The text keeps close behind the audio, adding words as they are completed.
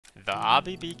The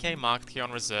RBBK marked key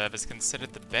on reserve is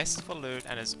considered the best for loot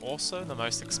and is also the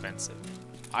most expensive.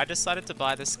 I decided to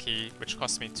buy this key, which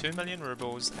cost me 2 million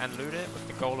rubles, and loot it with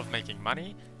the goal of making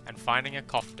money and finding a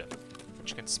COFDM,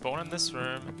 which can spawn in this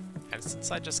room, and since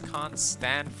I just can't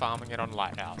stand farming it on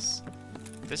Lighthouse.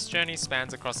 This journey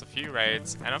spans across a few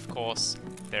raids, and of course,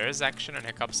 there is action and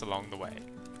hiccups along the way.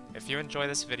 If you enjoy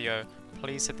this video,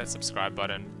 please hit that subscribe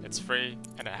button. It's free,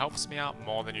 and it helps me out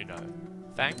more than you know.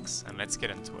 Thanks, and let's get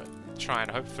into it. Try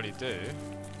and hopefully do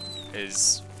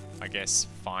is, I guess,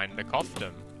 find the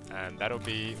COFDM, and that'll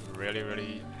be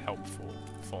really helpful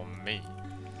for me.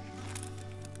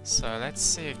 So let's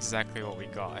see exactly what we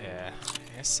got here.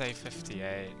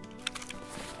 SA58,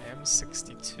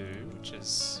 M62, which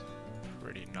is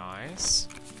pretty nice.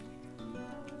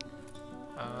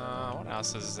 What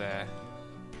else is there?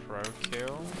 Pro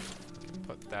kill,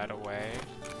 put that away.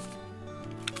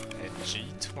 A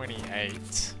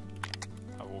G28,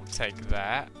 I will take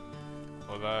that,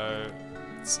 although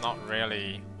it's not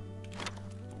really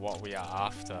what we are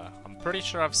after. I'm pretty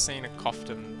sure I've seen a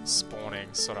COFDM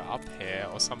spawning sort of up here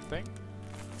or something,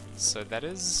 so that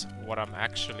is what I'm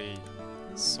actually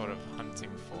sort of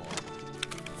hunting for.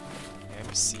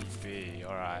 MCB,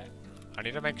 alright. I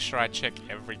need to make sure I check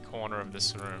every corner of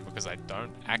this room because I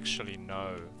don't actually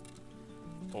know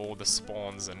all the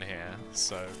spawns in here,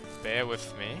 so bear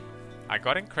with me. I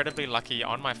got incredibly lucky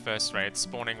on my first raid,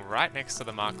 spawning right next to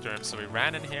the marked room, so we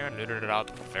ran in here and looted it up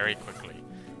very quickly.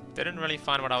 Didn't really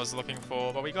find what I was looking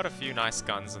for, but we got a few nice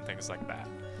guns and things like that.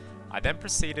 I then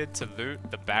proceeded to loot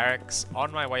the barracks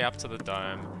on my way up to the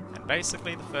dome, and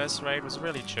basically the first raid was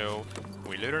really chill.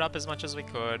 We looted up as much as we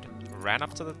could, ran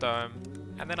up to the dome,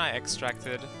 and then I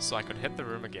extracted so I could hit the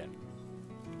room again.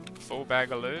 Full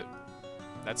bag of loot.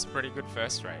 That's a pretty good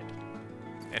first raid.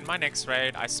 In my next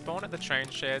raid, I spawned at the train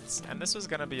sheds, and this was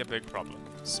going to be a big problem.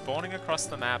 Spawning across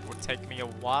the map would take me a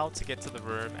while to get to the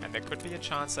room, and there could be a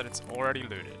chance that it's already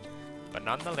looted. But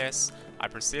nonetheless, I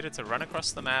proceeded to run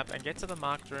across the map and get to the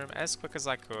marked room as quick as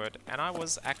I could, and I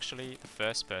was actually the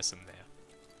first person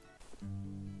there.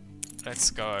 Let's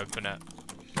go open it.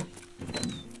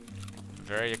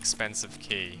 Very expensive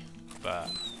key,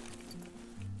 but...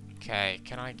 Okay,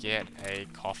 can I get a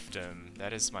COFDM?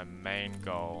 That is my main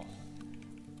goal.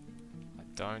 I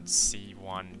don't see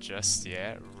one just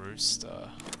yet. Rooster.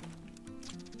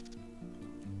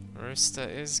 Rooster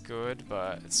is good,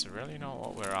 but it's really not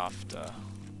what we're after.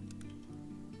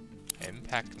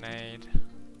 Impact nade.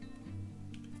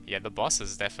 Yeah, the boss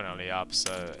is definitely up,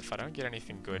 so if I don't get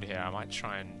anything good here, I might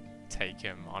try and take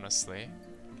him, honestly.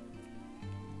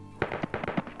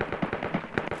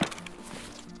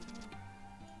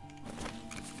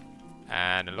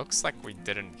 And it looks like we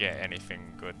didn't get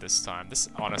anything good this time. This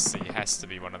honestly has to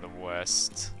be one of the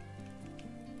worst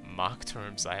marked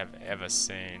rooms I have ever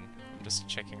seen. I'm just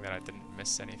checking that I didn't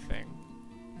miss anything.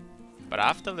 But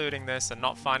after looting this and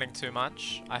not finding too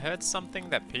much, I heard something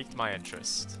that piqued my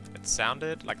interest. It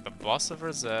sounded like the boss of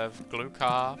reserve,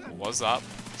 Glukar, was up,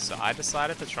 so I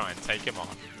decided to try and take him on.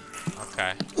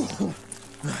 Okay.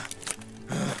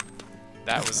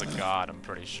 That was a guard, I'm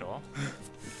pretty sure.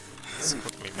 Let's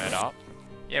quickly med up.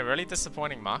 Yeah, really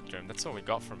disappointing marked room. That's all we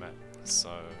got from it. So,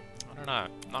 I don't know.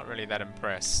 Not really that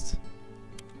impressed.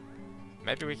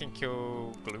 Maybe we can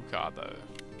kill Glukar though.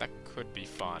 That could be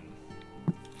fun.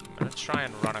 I'm gonna try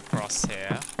and run across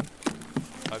here.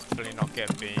 Hopefully not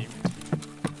get beamed.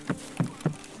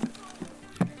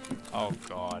 Oh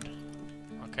god.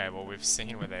 Okay, well we've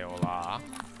seen where they all are.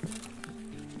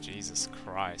 Jesus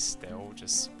Christ, they're all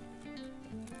just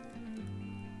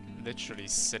literally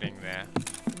sitting there.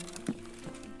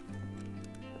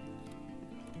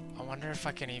 I wonder if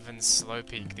I can even slow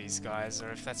peek these guys,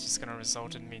 or if that's just gonna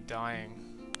result in me dying.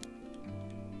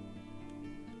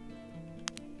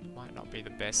 Might not be the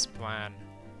best plan.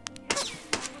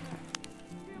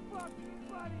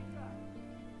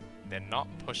 They're not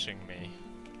pushing me,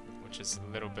 which is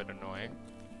a little bit annoying.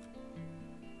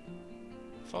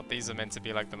 I thought these are meant to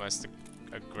be like the most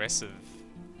aggressive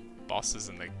bosses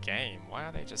in the game. Why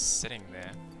are they just sitting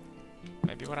there?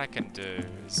 Maybe what I can do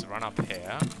is run up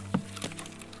here.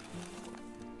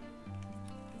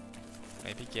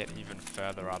 Maybe get even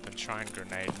further up and try and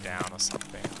grenade down or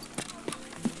something.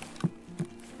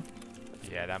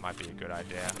 Yeah, that might be a good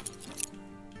idea.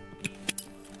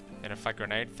 And if I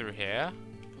grenade through here,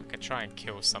 I can try and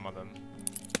kill some of them.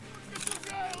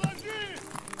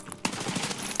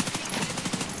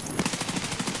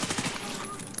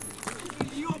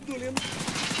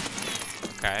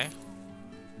 Okay.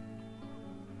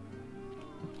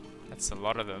 That's a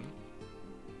lot of them.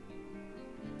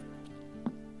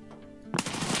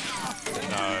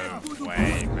 No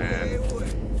way,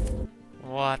 man.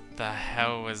 What the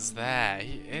hell was that?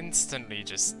 He instantly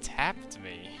just tapped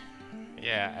me.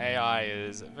 Yeah, AI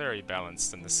is very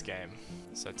balanced in this game.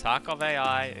 So Tarkov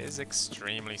AI is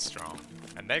extremely strong,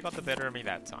 and they got the better of me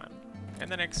that time. In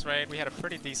the next raid, we had a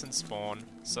pretty decent spawn,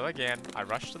 so again, I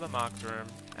rushed to the marked room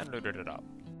and looted it up.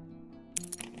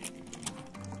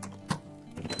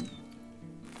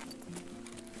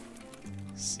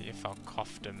 See if our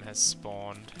COFDM has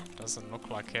spawned. Doesn't look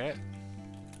like it.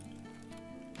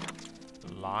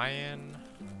 Lion,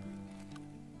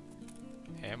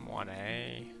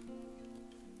 M1A,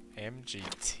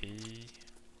 MGT,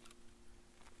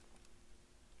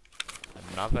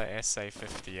 another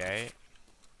SA-58.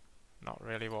 Not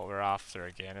really what we're after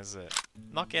again, is it?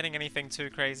 Not getting anything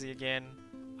too crazy again.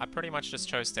 I pretty much just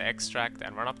chose to extract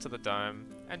and run up to the dome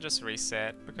and just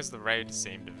reset because the raid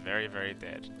seemed very, very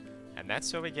dead. And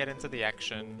that's where we get into the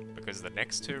action, because the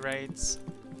next two raids,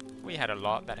 we had a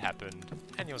lot that happened,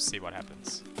 and you'll see what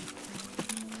happens.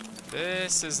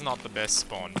 This is not the best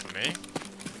spawn for me.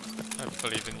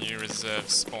 Hopefully the new reserve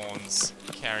spawns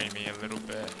carry me a little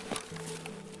bit.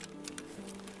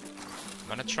 I'm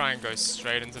gonna try and go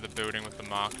straight into the building with the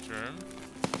marked room.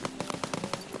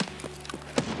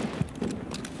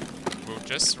 We'll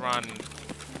just run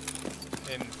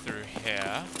in through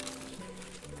here.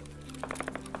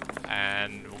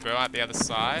 And we'll go out the other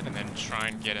side and then try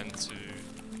and get into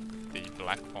the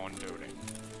Black Pawn building.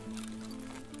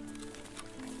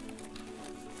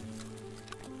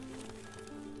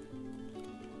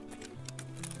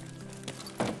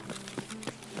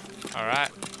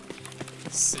 Alright,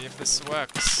 let's see if this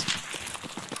works.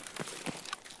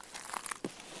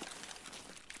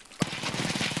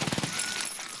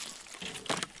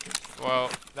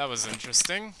 Well, that was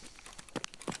interesting.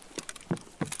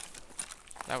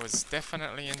 That was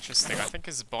definitely interesting. I think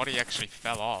his body actually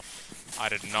fell off. I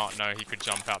did not know he could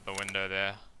jump out the window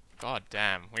there. God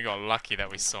damn, we got lucky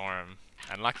that we saw him.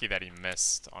 And lucky that he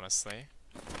missed, honestly.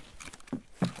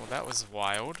 Well, that was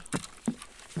wild.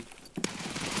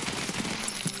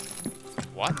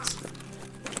 What?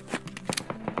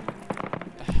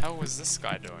 The hell was this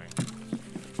guy doing?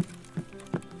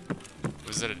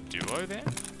 Was it a duo there?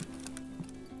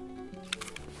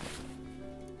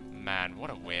 Man,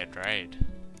 what a weird raid.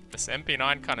 This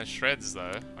MP9 kind of shreds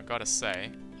though, I gotta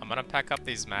say. I'm gonna pack up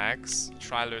these mags,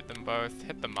 try loot them both,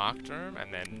 hit the marked room,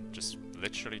 and then just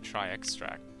literally try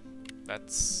extract.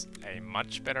 That's a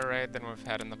much better raid than we've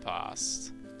had in the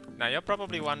past. Now you're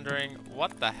probably wondering,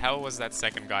 what the hell was that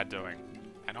second guy doing?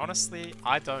 And honestly,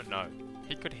 I don't know.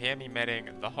 He could hear me medding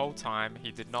the whole time,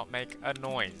 he did not make a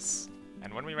noise.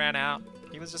 And when we ran out,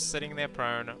 he was just sitting there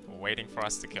prone, waiting for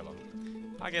us to kill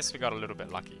him. I guess we got a little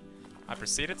bit lucky. I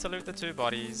proceeded to loot the two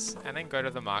bodies, and then go to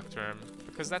the marked room,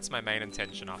 because that's my main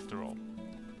intention after all.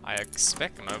 I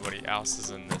expect nobody else is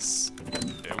in this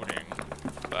building,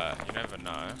 but you never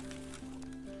know.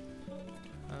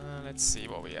 Let's see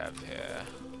what we have here.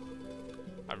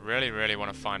 I really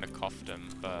want to find a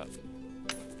COFDM, but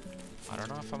I don't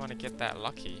know if I'm going to get that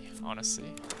lucky,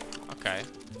 honestly. Okay.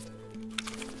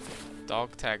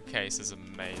 Dog tag case is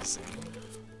amazing.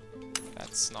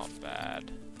 That's not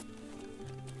bad.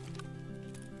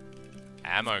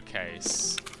 Ammo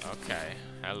case. Okay,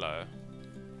 hello.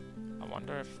 I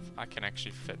wonder if I can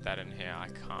actually fit that in here. I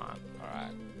can't.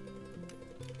 Alright.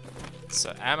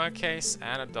 So ammo case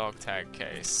and a dog tag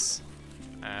case.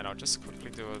 And I'll just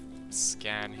quickly do a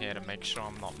scan here to make sure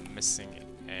I'm not missing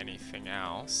anything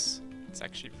else. It's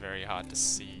actually very hard to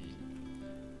see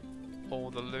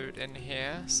all the loot in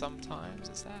here sometimes.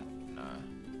 Is that? No.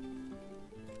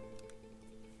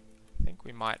 I think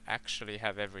we might actually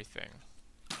have everything.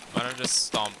 I'm gonna just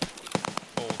stomp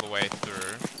all the way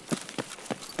through,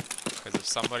 because if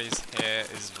somebody's hair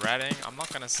is ratting, I'm not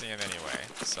gonna see him anyway,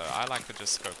 so I like to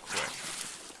just go quick.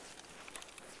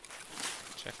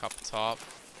 Check up top.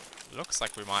 Looks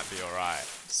like we might be alright.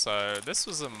 So this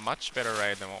was a much better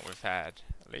raid than what we've had.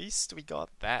 At least we got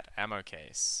that ammo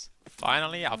case.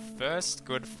 Finally, our first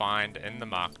good find in the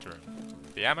marked room.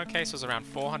 The ammo case was around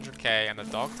 400k and the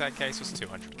dog tag case was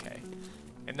 200k.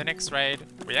 In the next raid,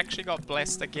 we actually got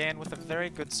blessed again with a very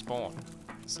good spawn.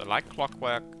 So like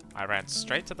clockwork, I ran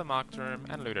straight to the marked room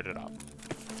and looted it up.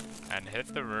 And hit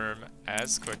the room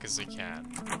as quick as we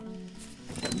can.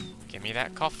 Give me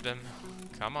that COFDM.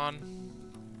 Come on.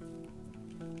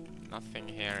 Nothing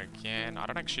here again. I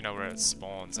don't actually know where it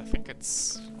spawns. I think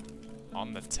it's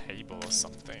on the table or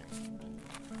something.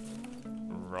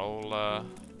 Roller.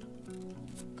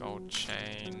 Gold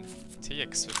chain.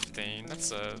 TX15.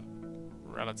 That's a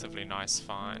relatively nice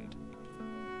find.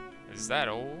 Is that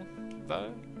all,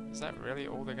 though? Is that really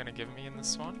all they're gonna give me in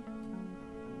this one?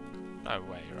 No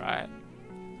way, right?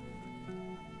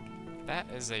 That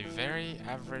is a very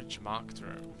average marked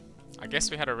room. I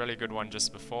guess we had a really good one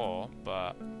just before,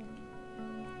 but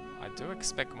I do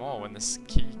expect more when this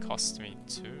key cost me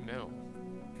 2 mil.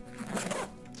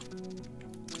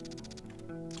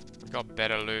 We got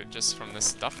better loot just from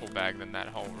this duffel bag than that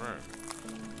whole room.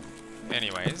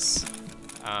 Anyways,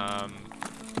 I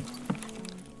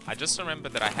just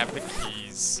remembered that I have the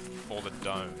keys for the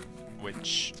dome,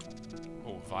 which...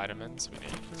 oh, vitamins we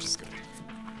need, which is good.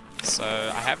 So,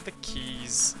 I have the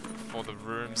keys for the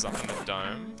rooms up in the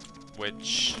dome,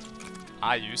 which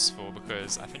are useful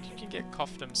because I think you can get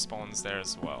COFDM spawns there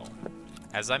as well.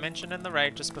 As I mentioned in the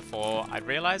raid just before, I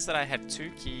realized that I had 2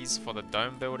 keys for the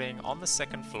dome building on the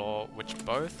 2nd floor, which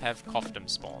both have COFDM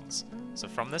spawns. So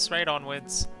from this raid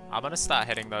onwards, I'm gonna start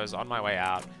hitting those on my way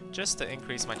out, just to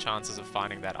increase my chances of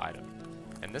finding that item.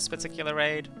 In this particular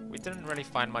raid, we didn't really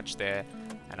find much there,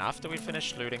 and after we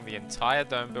finished looting the entire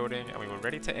dome building and we were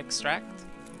ready to extract,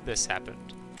 this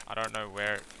happened. I don't know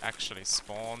where it actually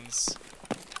spawns.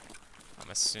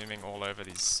 I'm assuming all over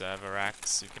these server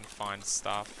racks you can find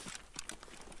stuff.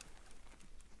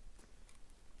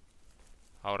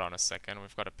 Hold on a second,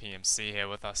 we've got a PMC here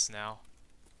with us now.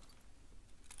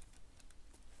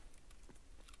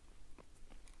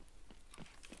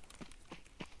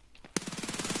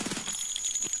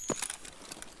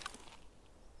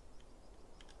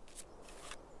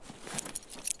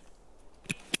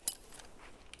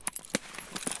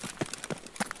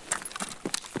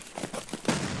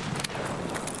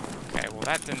 Okay, well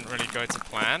that didn't really go to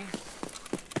plan.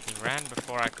 He ran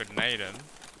before I could nade him.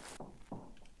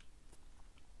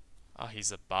 Oh,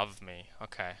 he's above me.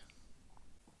 Okay.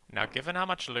 Now, given how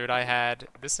much loot I had,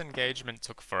 this engagement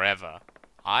took forever.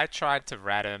 I tried to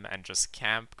rat him and just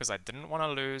camp because I didn't want to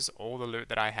lose all the loot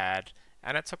that I had,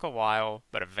 and it took a while,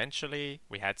 but eventually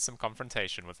we had some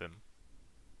confrontation with him.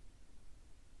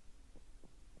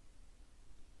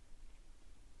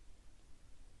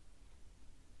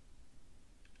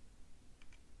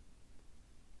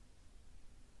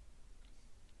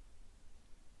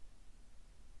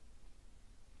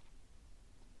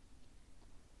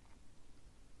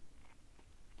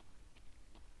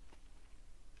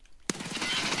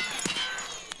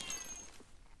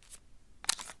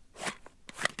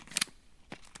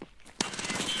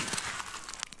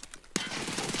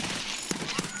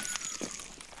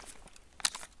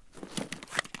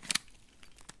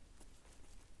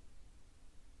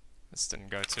 This didn't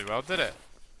go too well, did it?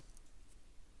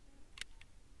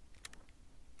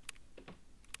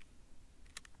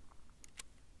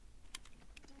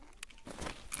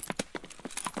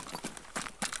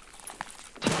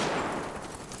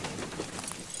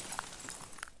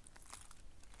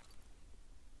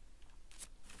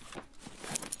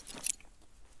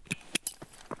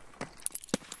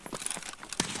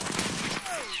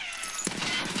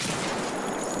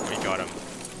 We got him.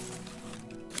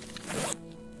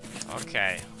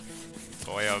 Okay.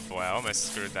 Boy oh boy, I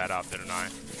almost screwed that up, didn't I?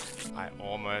 I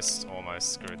almost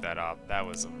screwed that up. That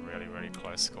was a really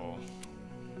close call.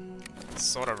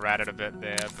 Sort of ratted a bit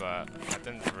there, but I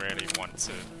didn't really want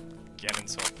to get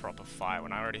into a proper fight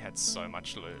when I already had so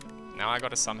much loot. Now I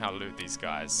gotta somehow loot these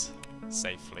guys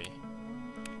safely.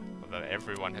 Although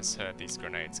everyone has heard these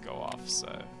grenades go off, so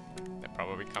they're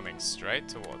probably coming straight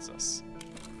towards us.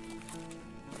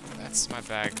 That's my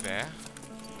bag there.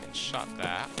 You can shut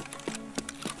that.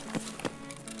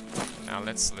 Now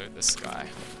let's loot this guy.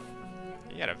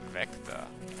 He had a Vector.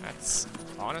 That's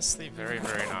honestly very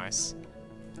nice.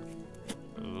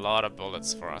 A lot of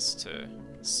bullets for us too.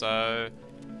 So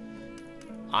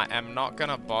I am not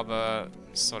gonna bother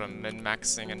sort of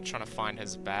min-maxing and trying to find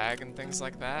his bag and things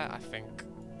like that. I think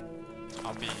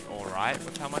I'll be alright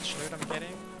with how much loot I'm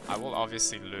getting. I will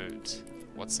obviously loot,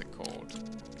 what's it called?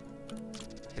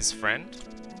 His friend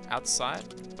outside.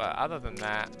 But other than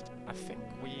that, I think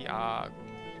we are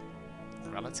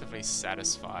relatively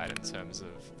satisfied in terms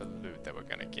of the loot that we're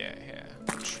gonna get here.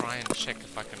 I'll try and check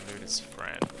if I can loot his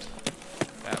friend.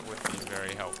 That would be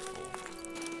very helpful.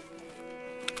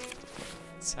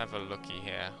 Let's have a looky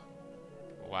here.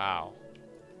 Wow.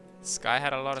 This guy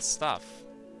had a lot of stuff.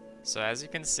 So as you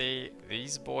can see,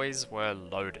 these boys were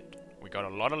loaded. We got a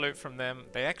lot of loot from them.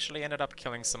 They actually ended up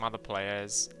killing some other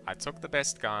players. I took the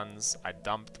best guns. I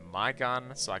dumped my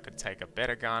gun so I could take a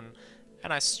better gun.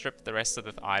 And I stripped the rest of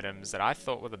the items that I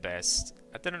thought were the best.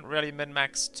 I didn't really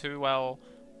min-max too well,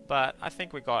 but I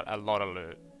think we got a lot of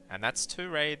loot. And that's 2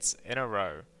 raids in a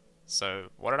row. So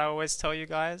what did I always tell you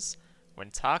guys? When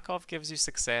Tarkov gives you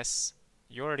success,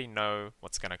 you already know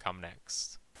what's gonna come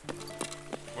next.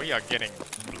 We are getting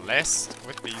blessed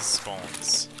with these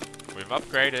spawns. We've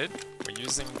upgraded. We're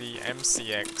using the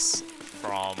MCX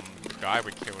from guy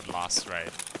we killed last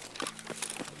raid.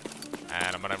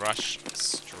 And I'm gonna rush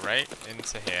straight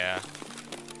into here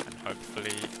and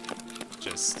hopefully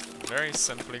just very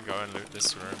simply go and loot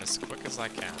this room as quick as I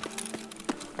can.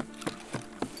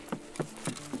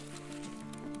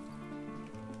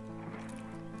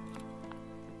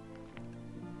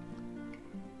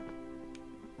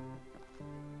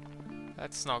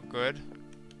 That's not good.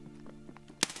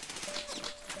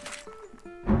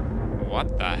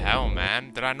 What the hell,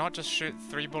 man? Did I not just shoot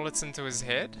 3 bullets into his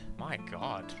head? My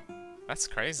god. That's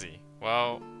crazy.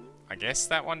 Well, I guess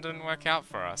that one didn't work out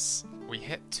for us. We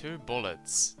hit 2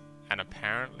 bullets, and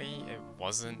apparently it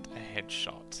wasn't a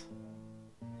headshot.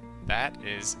 That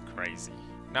is crazy.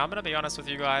 Now I'm gonna be honest with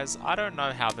you guys, I don't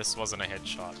know how this wasn't a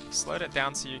headshot. Slowed it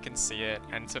down so you can see it,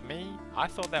 and to me, I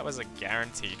thought that was a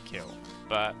guaranteed kill.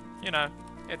 But, you know,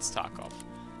 it's Tarkov.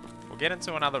 We'll get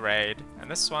into another raid, and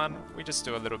this one, we just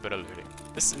do a little bit of looting.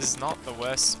 This is not the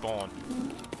worst spawn,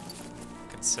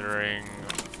 considering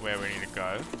where we need to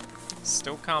go.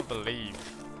 Still can't believe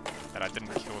that I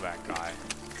didn't kill that guy,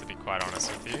 to be quite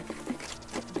honest with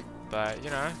you. But, you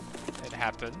know, it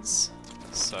happens,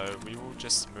 so we will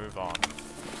just move on.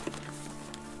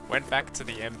 Went back to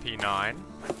the MP9.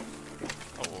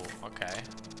 Oh, okay.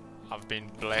 I've been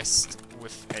blessed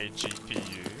with a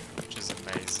GPU, which is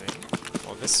amazing.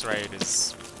 Well, this raid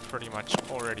is pretty much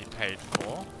already paid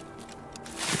for.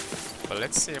 But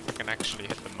let's see if we can actually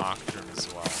hit the marked room as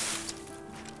well.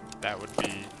 That would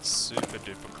be super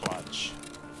duper clutch.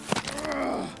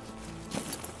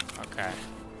 Okay.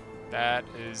 That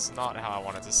is not how I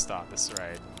wanted to start this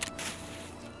raid.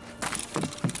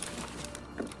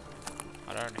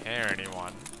 I don't hear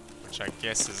anyone, which I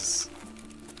guess is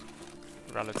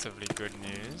relatively good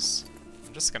news.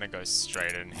 I'm just gonna go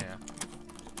straight in here.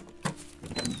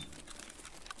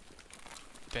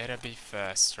 Better be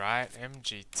first, right?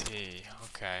 MGT.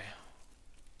 Okay.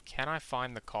 Can I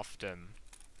find the COFDM?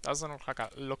 Doesn't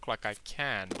look like I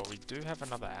can, but we do have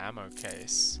another ammo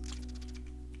case.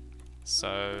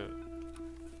 So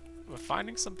we're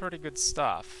finding some pretty good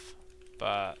stuff,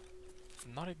 but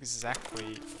not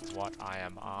exactly what I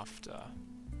am after.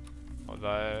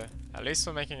 Although, at least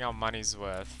we're making our money's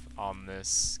worth on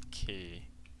this key.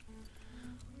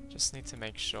 Just need to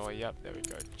make sure, yep, there we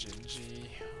go, Gingy.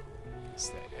 Is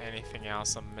there anything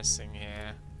else I'm missing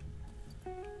here?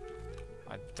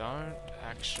 I don't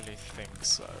actually think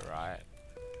so, right?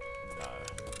 No.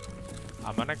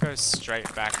 I'm gonna go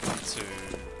straight back to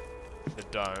the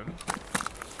dome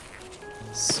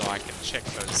so I can check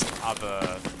those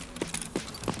other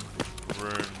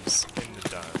rooms in the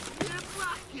dome.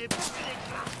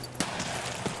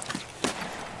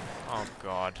 Oh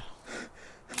god.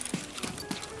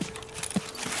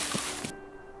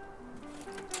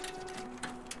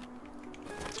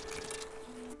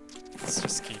 Let's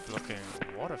just keep looking.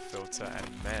 Water filter and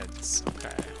meds.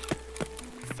 Okay.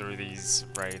 Through these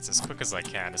raids as quick as I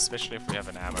can, especially if we have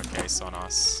an ammo case on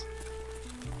us.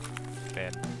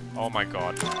 Then, oh my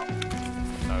god.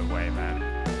 No way, man.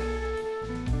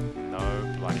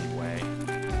 No bloody way.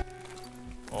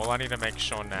 All I need to make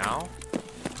sure now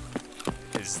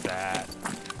is that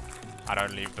I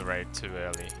don't leave the raid too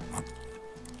early.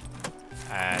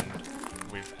 And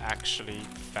we've actually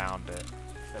found it.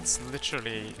 That's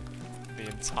literally the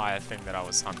entire thing that I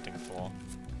was hunting for.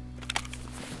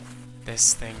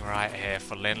 This thing right here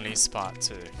for Lend-Lease Part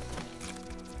 2.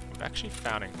 We've actually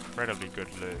found incredibly good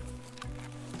loot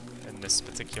in this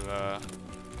particular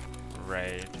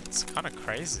raid. It's kind of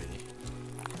crazy.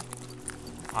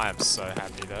 I am so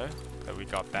happy though that we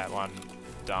got that one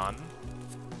done.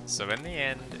 So in the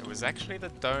end, it was actually the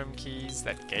dome keys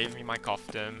that gave me my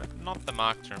COFDM, not the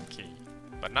marked room key.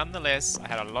 But nonetheless, I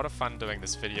had a lot of fun doing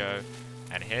this video,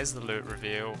 and here's the loot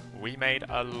reveal. We made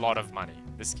a lot of money.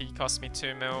 This key cost me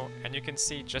 2 mil, and you can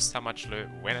see just how much loot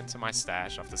went into my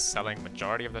stash after selling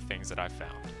majority of the things that I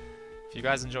found. If you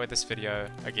guys enjoyed this video,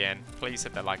 again, please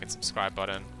hit that like and subscribe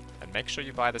button, and make sure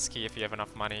you buy this key if you have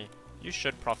enough money. You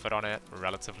should profit on it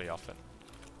relatively often.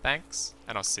 Thanks,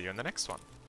 and I'll see you in the next one.